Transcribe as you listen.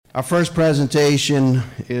Our first presentation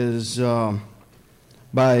is by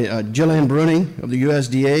Jillian Bruning of the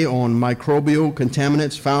USDA on microbial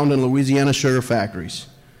contaminants found in Louisiana sugar factories.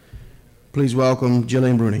 Please welcome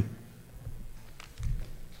Jillian Bruning.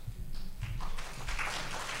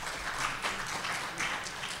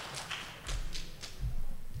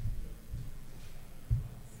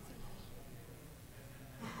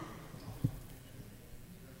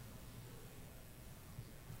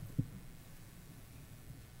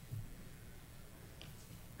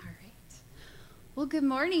 Well, good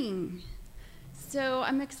morning. So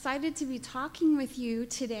I'm excited to be talking with you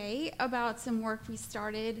today about some work we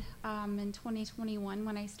started in 2021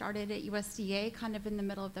 when I started at USDA, kind of in the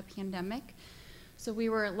middle of the pandemic. So we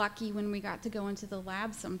were lucky when we got to go into the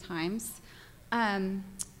lab sometimes.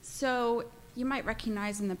 So you might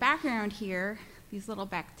recognize in the background here, these little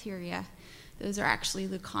bacteria. Those are actually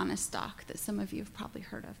Leuconostoc that some of you have probably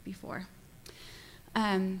heard of before.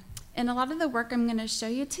 And a lot of the work I'm going to show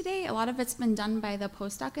you today, a lot of it's been done by the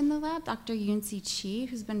postdoc in the lab, Dr. Yunsi Chi,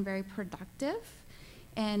 who's been very productive.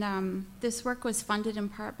 And this work was funded in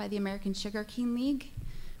part by the American Sugarcane League,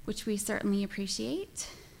 which we certainly appreciate.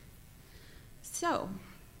 So,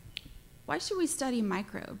 why should we study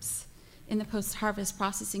microbes in the post-harvest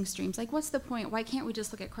processing streams? Like, what's the point? Why can't we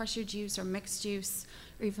just look at crusher juice or mixed juice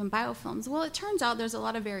or even biofilms? Well, it turns out there's a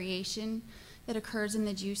lot of variation that occurs in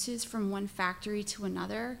the juices from one factory to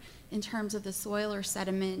another in terms of the soil or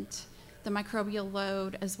sediment, the microbial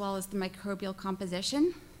load, as well as the microbial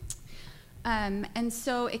composition. And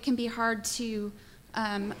so it can be hard to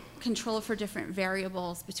control for different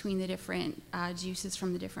variables between the different juices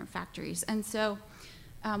from the different factories. And so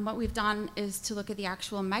what we've done is to look at the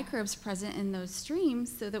actual microbes present in those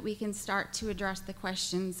streams so that we can start to address the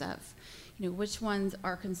questions of, which ones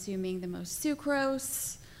are consuming the most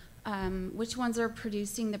sucrose, which ones are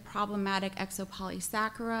producing the problematic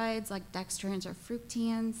exopolysaccharides like dextrans or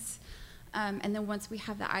fructans. And then once we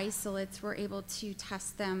have the isolates, we're able to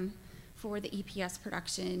test them for the EPS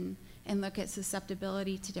production and look at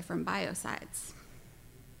susceptibility to different biocides.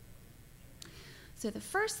 So the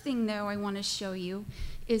first thing, though, I want to show you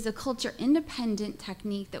is a culture-independent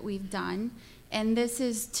technique that we've done. And this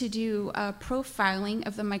is to do profiling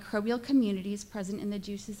of the microbial communities present in the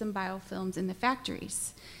juices and biofilms in the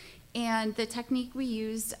factories. And the technique we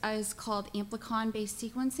used is called amplicon-based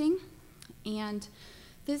sequencing. And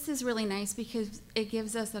this is really nice because it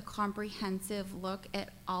gives us a comprehensive look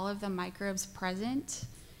at all of the microbes present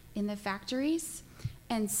in the factories.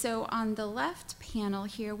 And so on the left panel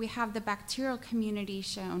here, we have the bacterial community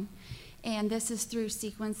shown. And this is through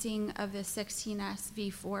sequencing of the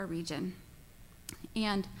 16S-V4 region.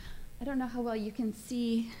 And I don't know how well you can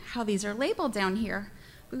see how these are labeled down here,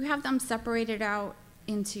 but we have them separated out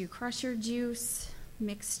into crusher juice,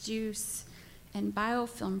 mixed juice, and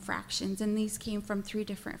biofilm fractions, and these came from 3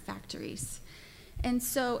 different factories. And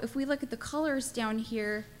so if we look at the colors down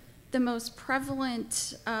here, the most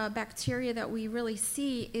prevalent bacteria that we really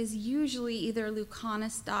see is usually either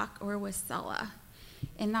Leuconostoc or Wisela,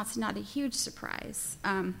 and that's not a huge surprise.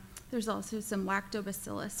 There's also some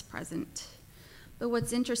lactobacillus present. But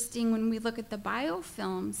what's interesting when we look at the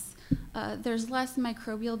biofilms, there's less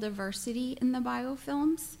microbial diversity in the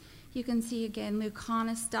biofilms. You can see, again,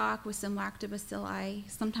 Leuconostoc with some lactobacilli,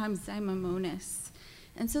 sometimes Zymomonas.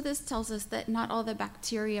 And so this tells us that not all the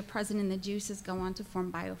bacteria present in the juices go on to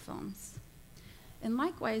form biofilms. And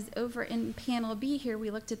likewise, over in panel B here,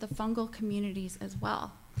 we looked at the fungal communities as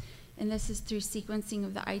well. And this is through sequencing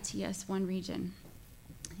of the ITS1 region.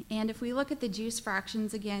 And if we look at the juice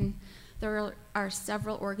fractions, again, there are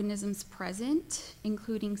several organisms present,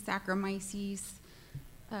 including Saccharomyces,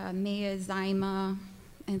 Meazyma,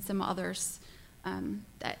 and some others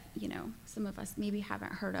that, some of us maybe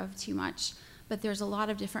haven't heard of too much. But there's a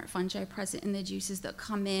lot of different fungi present in the juices that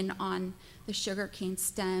come in on the sugarcane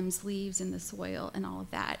stems, leaves, and the soil, and all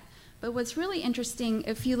of that. But what's really interesting,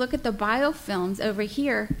 if you look at the biofilms over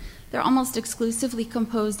here, they're almost exclusively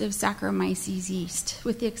composed of Saccharomyces yeast,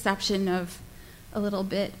 with the exception of a little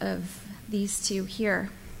bit of these 2 here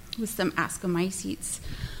with some Ascomycetes.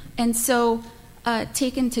 And so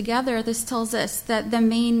taken together, this tells us that the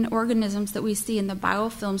main organisms that we see in the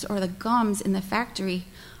biofilms or the gums in the factory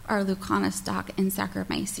are Leuconostoc and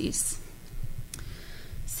Saccharomyces.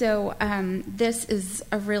 So this is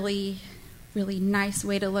a really, really nice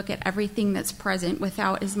way to look at everything that's present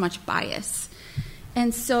without as much bias.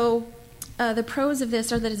 And so the pros of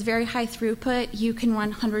this are that it's very high throughput. You can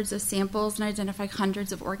run hundreds of samples and identify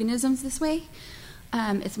hundreds of organisms this way.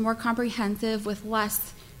 It's more comprehensive with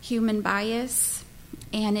less human bias,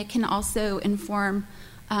 and it can also inform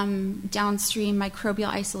downstream microbial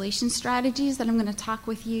isolation strategies that I'm going to talk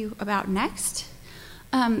with you about next.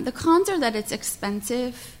 The cons are that it's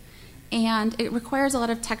expensive and it requires a lot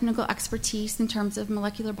of technical expertise in terms of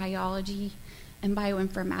molecular biology and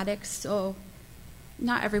bioinformatics, so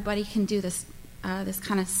not everybody can do this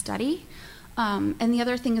kind of study. And the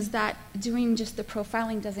other thing is that doing just the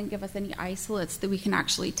profiling doesn't give us any isolates that we can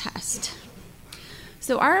actually test.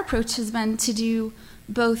 So our approach has been to do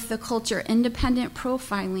both the culture-independent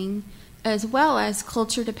profiling as well as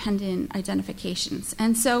culture-dependent identifications.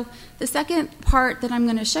 And so the second part that I'm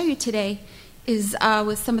going to show you today is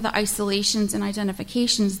with some of the isolations and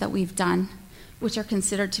identifications that we've done, which are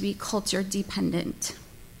considered to be culture-dependent.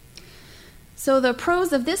 So the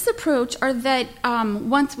pros of this approach are that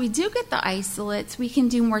once we do get the isolates, we can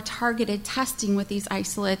do more targeted testing with these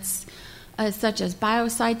isolates, such as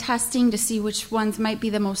biocide testing to see which ones might be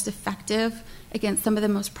the most effective against some of the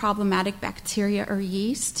most problematic bacteria or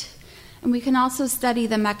yeast. And we can also study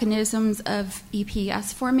the mechanisms of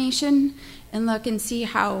EPS formation and look and see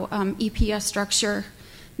how EPS structure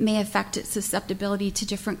may affect its susceptibility to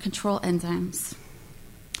different control enzymes.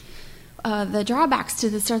 The drawbacks to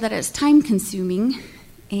this are that it's time-consuming,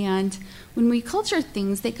 and when we culture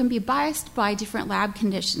things, they can be biased by different lab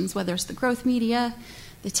conditions, whether it's the growth media,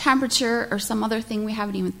 the temperature, or some other thing we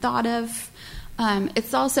haven't even thought of.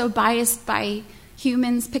 It's also biased by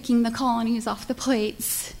humans picking the colonies off the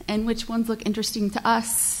plates and which ones look interesting to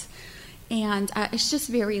us, and it's just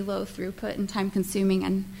very low throughput and time-consuming,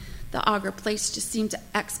 and the agar plates just seem to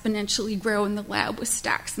exponentially grow in the lab with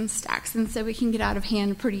stacks and stacks, and so we can get out of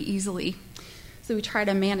hand pretty easily. So we try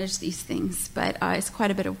to manage these things, but it's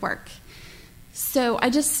quite a bit of work. So I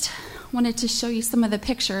just wanted to show you some of the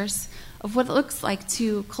pictures of what it looks like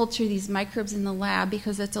to culture these microbes in the lab,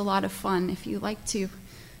 because it's a lot of fun. If you like to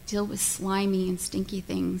deal with slimy and stinky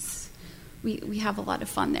things, we have a lot of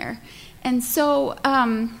fun there. And so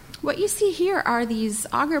what you see here are these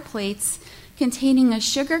agar plates containing a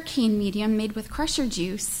sugar cane medium made with crusher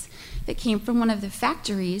juice that came from one of the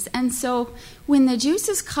factories. And so when the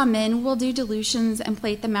juices come in, we'll do dilutions and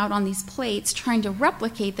plate them out on these plates, trying to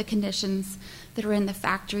replicate the conditions that are in the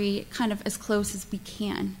factory kind of as close as we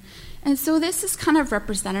can. And so this is kind of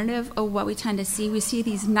representative of what we tend to see. We see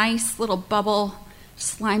these nice little bubble,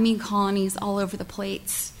 slimy colonies all over the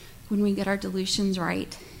plates when we get our dilutions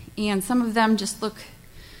right. And some of them just look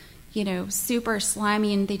super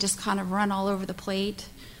slimy, and they just kind of run all over the plate,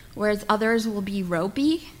 whereas others will be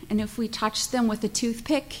ropey, and if we touch them with a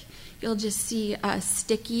toothpick, you'll just see a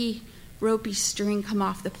sticky, ropey string come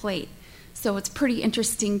off the plate. So it's pretty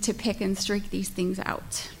interesting to pick and streak these things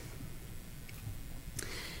out.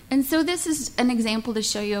 And so this is an example to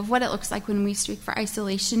show you of what it looks like when we streak for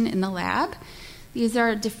isolation in the lab. These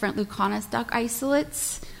are different leuconostoc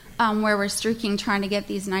isolates, where we're streaking trying to get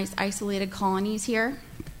these nice isolated colonies here.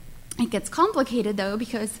 It gets complicated, though,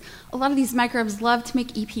 because a lot of these microbes love to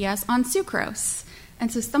make EPS on sucrose.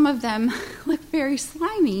 And so some of them look very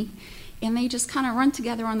slimy, and they just kind of run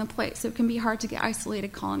together on the plate, so it can be hard to get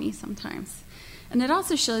isolated colonies sometimes. And it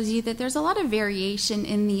also shows you that there's a lot of variation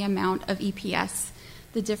in the amount of EPS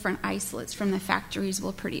the different isolates from the factories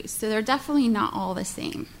will produce. So they're definitely not all the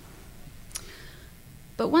same.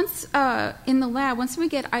 But once in the lab, once we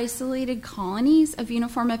get isolated colonies of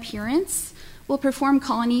uniform appearance, we'll perform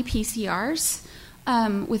colony PCRs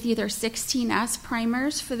with either 16S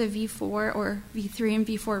primers for the V4 or V3 and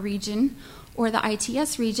V4 region, or the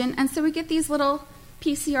ITS region. And so we get these little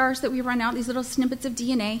PCRs that we run out, these little snippets of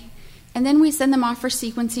DNA, and then we send them off for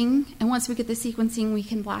sequencing. And once we get the sequencing, we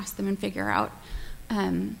can blast them and figure out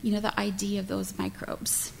the ID of those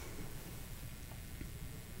microbes.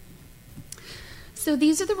 So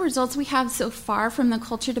these are the results we have so far from the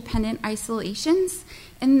culture-dependent isolations.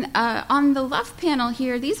 And on the left panel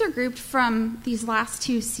here, these are grouped from these last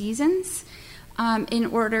two seasons in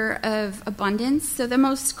order of abundance. So the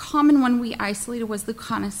most common one we isolated was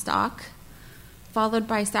leuconostoc, followed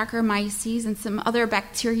by Saccharomyces and some other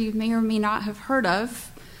bacteria you may or may not have heard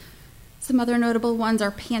of. Some other notable ones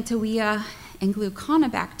are Pantoia and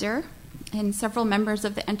Gluconobacter, and several members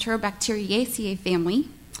of the Enterobacteriaceae family.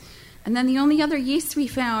 And then the only other yeast we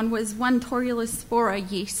found was one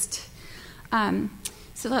Torulaspora yeast.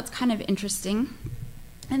 So that's kind of interesting.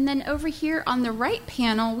 And then over here on the right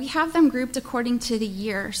panel, we have them grouped according to the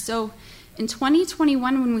year. So in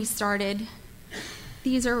 2021, when we started,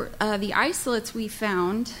 these are the isolates we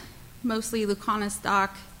found, mostly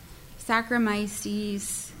Leuconostoc,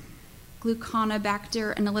 Saccharomyces,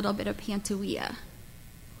 Gluconobacter, and a little bit of Pantoia.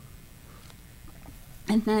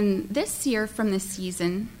 And then this year from this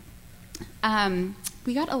season,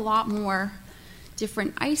 we got a lot more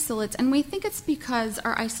different isolates. And we think it's because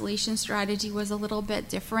our isolation strategy was a little bit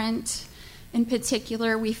different. In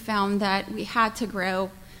particular, we found that we had to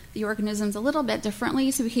grow the organisms a little bit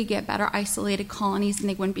differently so we could get better isolated colonies and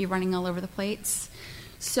they wouldn't be running all over the plates.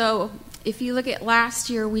 So if you look at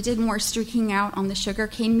last year, we did more streaking out on the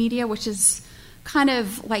sugarcane media, which is kind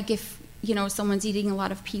of like if, you know, someone's eating a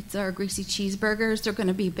lot of pizza or greasy cheeseburgers, they're going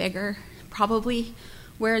to be bigger, probably.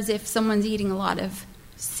 Whereas if someone's eating a lot of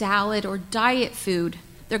salad or diet food,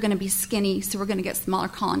 they're going to be skinny, so we're going to get smaller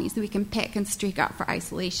colonies that we can pick and streak out for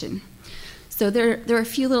isolation. So there are a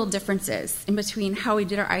few little differences in between how we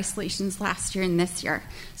did our isolations last year and this year.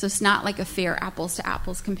 So it's not like a fair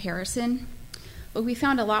apples-to-apples comparison. But we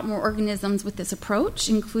found a lot more organisms with this approach,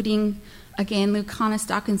 including, again,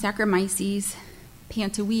 Leuconostoc and Saccharomyces,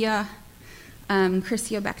 Pantowea,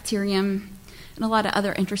 Chrysobacterium, and a lot of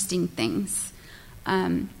other interesting things.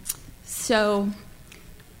 So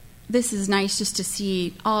this is nice just to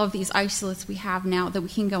see all of these isolates we have now that we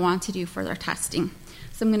can go on to do further testing.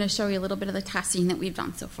 So I'm going to show you a little bit of the testing that we've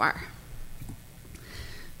done so far.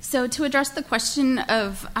 So to address the question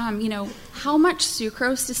of, how much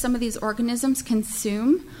sucrose do some of these organisms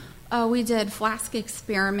consume, we did flask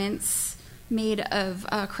experiments made of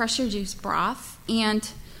crusher juice broth, and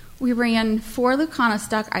we ran 4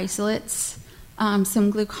 Leuconostoc isolates,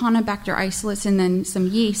 some Gluconobacter isolates, and then some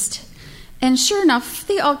yeast. And sure enough,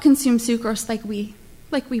 they all consume sucrose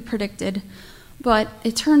like we predicted. But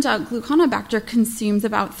it turns out Gluconobacter consumes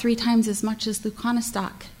about 3 times as much as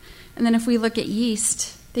Leuconostoc. And then if we look at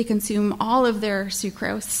yeast, they consume all of their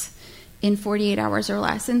sucrose in 48 hours or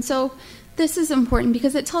less. And so this is important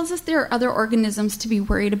because it tells us there are other organisms to be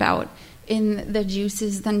worried about in the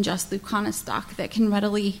juices than just Leuconostoc that can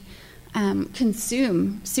readily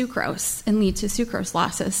consume sucrose and lead to sucrose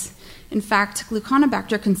losses. In fact,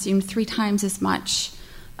 Gluconobacter consumed 3 times as much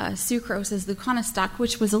sucrose as Leuconostoc,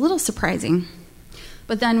 which was a little surprising.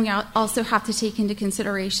 But then we also have to take into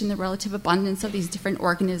consideration the relative abundance of these different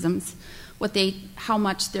organisms, how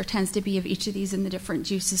much there tends to be of each of these in the different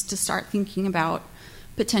juices to start thinking about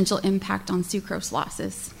potential impact on sucrose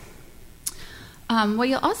losses. What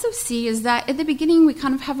you'll also see is that at the beginning we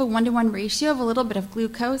kind of have a 1-to-1 ratio of a little bit of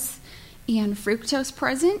glucose and fructose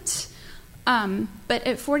present. But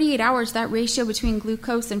at 48 hours, that ratio between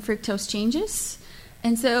glucose and fructose changes.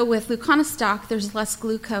 And so with Leuconostoc, there's less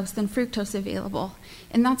glucose than fructose available.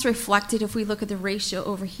 And that's reflected if we look at the ratio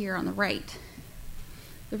over here on the right.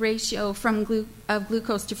 The ratio of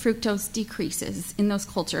glucose to fructose decreases in those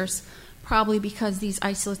cultures, probably because these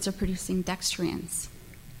isolates are producing dextrans.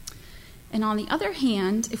 And on the other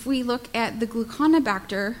hand, if we look at the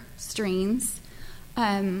Gluconobacter strains,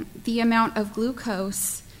 the amount of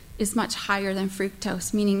glucose is much higher than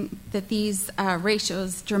fructose, meaning that these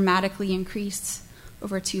ratios dramatically increase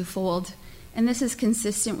over 2-fold. And this is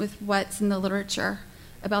consistent with what's in the literature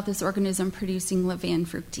about this organism producing levain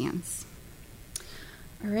fructans.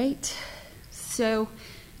 All right, so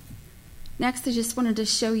next I just wanted to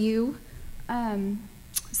show you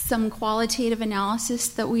some qualitative analysis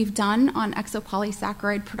that we've done on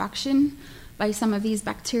exopolysaccharide production by some of these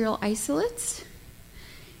bacterial isolates.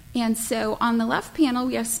 And so on the left panel,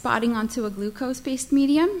 we have spotting onto a glucose-based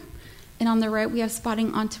medium, and on the right, we have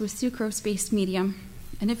spotting onto a sucrose-based medium.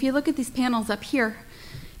 And if you look at these panels up here,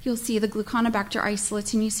 you'll see the Gluconobacter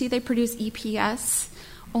isolates, and you see they produce EPS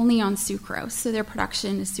only on sucrose, so their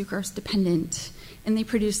production is sucrose dependent, and they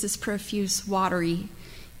produce this profuse, watery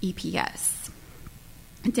EPS.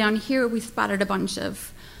 Down here, we spotted a bunch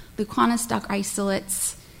of Leuconostoc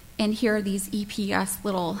isolates, and here are these EPS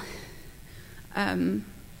little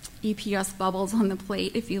EPS bubbles on the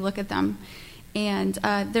plate if you look at them. And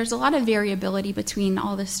there's a lot of variability between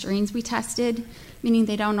all the strains we tested, meaning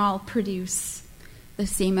they don't all produce the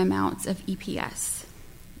same amounts of EPS.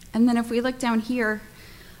 And then if we look down here,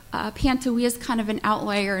 Pantowea is kind of an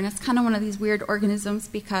outlier, and it's kind of one of these weird organisms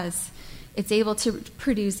because it's able to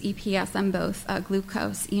produce EPS on both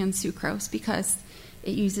glucose and sucrose because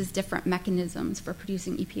it uses different mechanisms for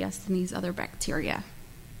producing EPS than these other bacteria.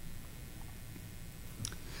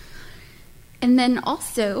 And then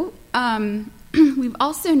also, we've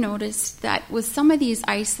also noticed that with some of these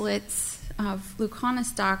isolates of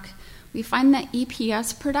Leuconostoc, we find that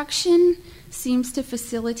EPS production seems to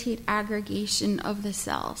facilitate aggregation of the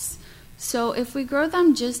cells. So if we grow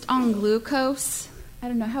them just on glucose, I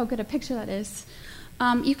don't know how good a picture that is,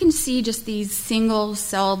 you can see just these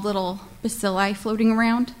single-celled little bacilli floating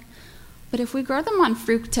around. But if we grow them on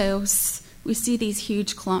fructose, we see these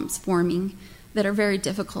huge clumps forming that are very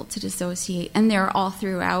difficult to dissociate, and they're all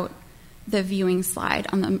throughout the viewing slide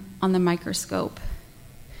on the microscope.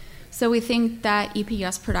 So we think that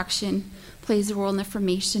EPS production plays a role in the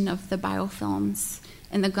formation of the biofilms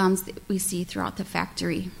and the gums that we see throughout the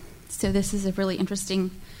factory. So this is a really interesting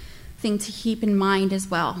thing to keep in mind as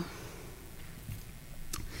well.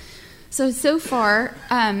 So far,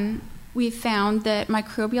 we've found that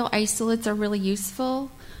microbial isolates are really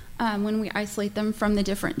useful when we isolate them from the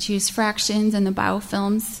different juice fractions and the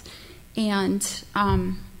biofilms. And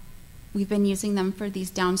we've been using them for these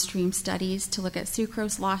downstream studies to look at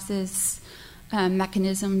sucrose losses,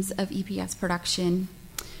 mechanisms of EPS production,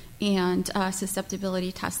 and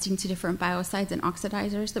susceptibility testing to different biocides and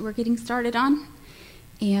oxidizers that we're getting started on.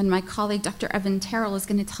 And my colleague, Dr. Evan Terrell, is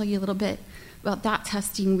going to tell you a little bit about that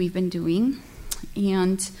testing we've been doing.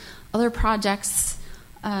 And other projects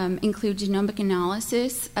include genomic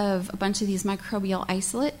analysis of a bunch of these microbial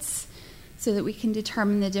isolates so that we can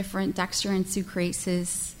determine the different dextrin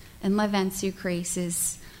sucrases and Levan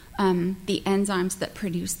sucrases, the enzymes that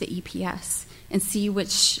produce the EPS, and see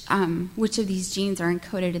which of these genes are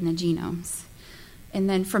encoded in the genomes. And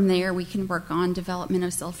then from there, we can work on development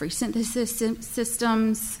of cell-free synthesis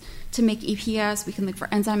systems to make EPS. We can look for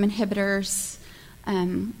enzyme inhibitors.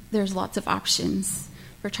 There's lots of options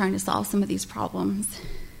for trying to solve some of these problems.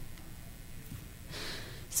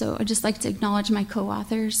 So I'd just like to acknowledge my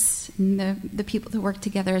co-authors and the people that work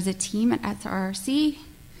together as a team at SRRC.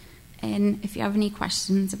 And if you have any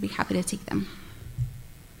questions, I'd be happy to take them.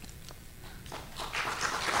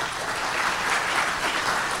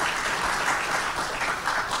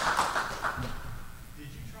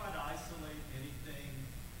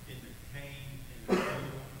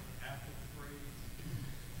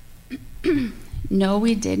 No,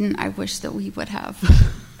 we didn't. I wish that we would have. So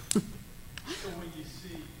when you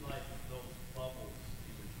see like those bubbles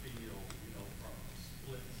in the field, from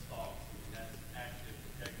split stalks, that's active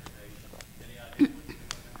degradation. Any idea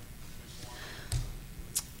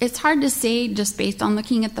what's doing that? It's hard to say just based on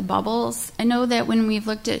looking at the bubbles. I know that when we've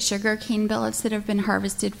looked at sugarcane billets that have been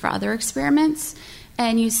harvested for other experiments,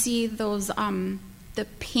 and you see those the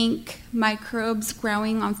pink microbes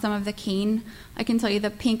growing on some of the cane. I can tell you the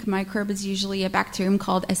pink microbe is usually a bacterium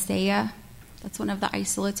called Acea. That's one of the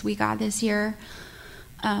isolates we got this year.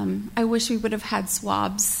 I wish we would have had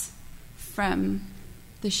swabs from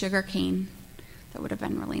the sugar cane. That would have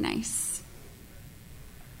been really nice.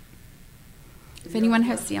 If anyone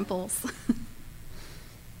has samples.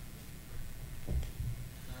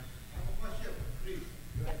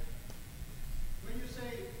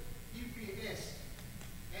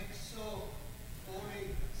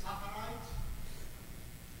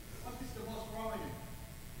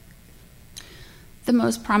 The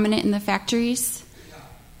most prominent in the factories?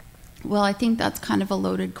 Well, I think that's kind of a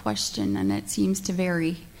loaded question, and it seems to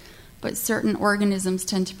vary. But certain organisms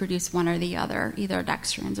tend to produce one or the other, either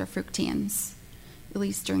dextrins or fructans, at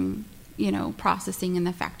least during, processing in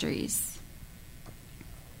the factories.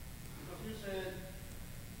 Because you said,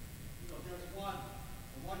 there's one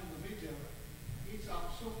individual eats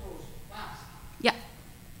up sucrose fast. Yeah.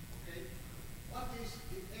 Okay. What is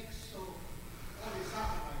the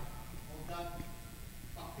exopolysaccharide of that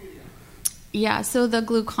bacteria? Yeah, so the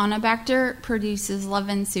Gluconobacter produces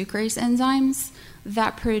Levan sucrase enzymes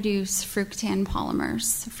that produce fructan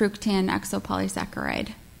polymers, fructan exopolysaccharide.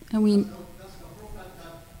 And we That's the product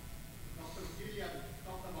that Dr. Gillian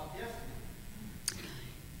talked about yesterday.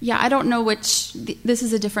 Yeah, I don't know which. This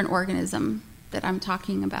is a different organism that I'm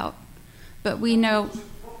talking about, but we know.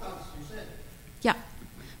 Yeah,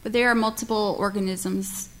 but there are multiple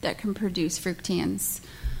organisms that can produce fructans.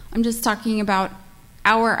 I'm just talking about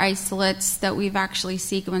our isolates that we've actually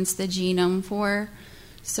sequenced the genome for,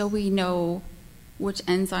 so we know which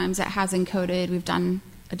enzymes it has encoded. We've done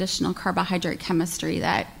additional carbohydrate chemistry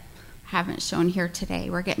that I haven't shown here today.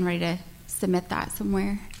 We're getting ready to submit that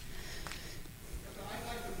somewhere. I'd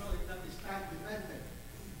like to know if that is time dependent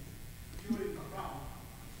during the round.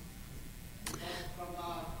 From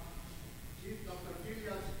Dr.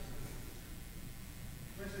 Gillian's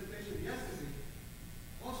presentation yesterday,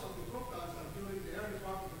 most of the fructans are during the early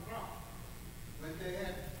part of the crop when they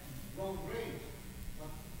had long grains.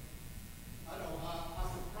 But I don't know, as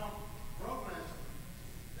the crop progressed,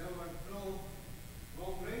 there were no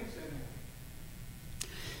long grains anymore.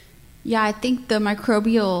 Yeah, I think the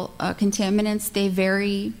microbial contaminants, they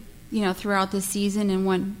vary, throughout the season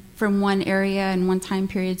and from one area and one time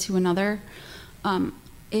period to another.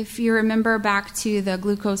 If you remember back to the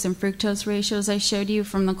glucose and fructose ratios I showed you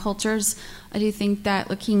from the cultures, I do think that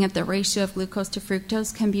looking at the ratio of glucose to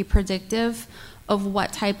fructose can be predictive of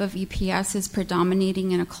what type of EPS is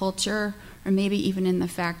predominating in a culture or maybe even in the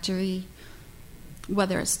factory,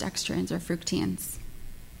 whether it's dextrins or fructans.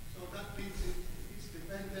 So that means it's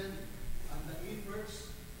dependent on the inputs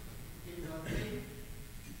in the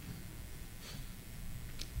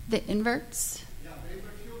The inverts? Yeah, the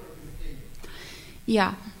invert sugar in the cage.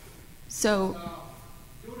 Yeah. So,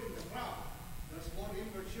 During the crop, there's more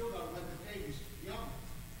invert sugar when the cage is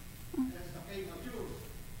young. As the cage matures,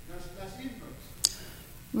 there's less inverts.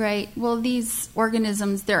 right. Well, these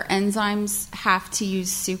organisms, their enzymes have to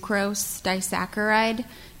use sucrose disaccharide,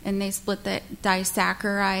 and they split the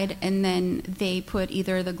disaccharide, and then they put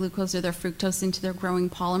either the glucose or the fructose into their growing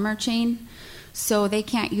polymer chain. So they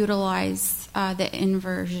can't utilize the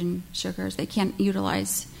inversion sugars. They can't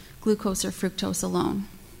utilize glucose or fructose alone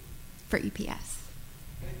for EPS.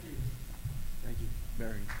 Thank you,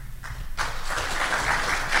 Barry.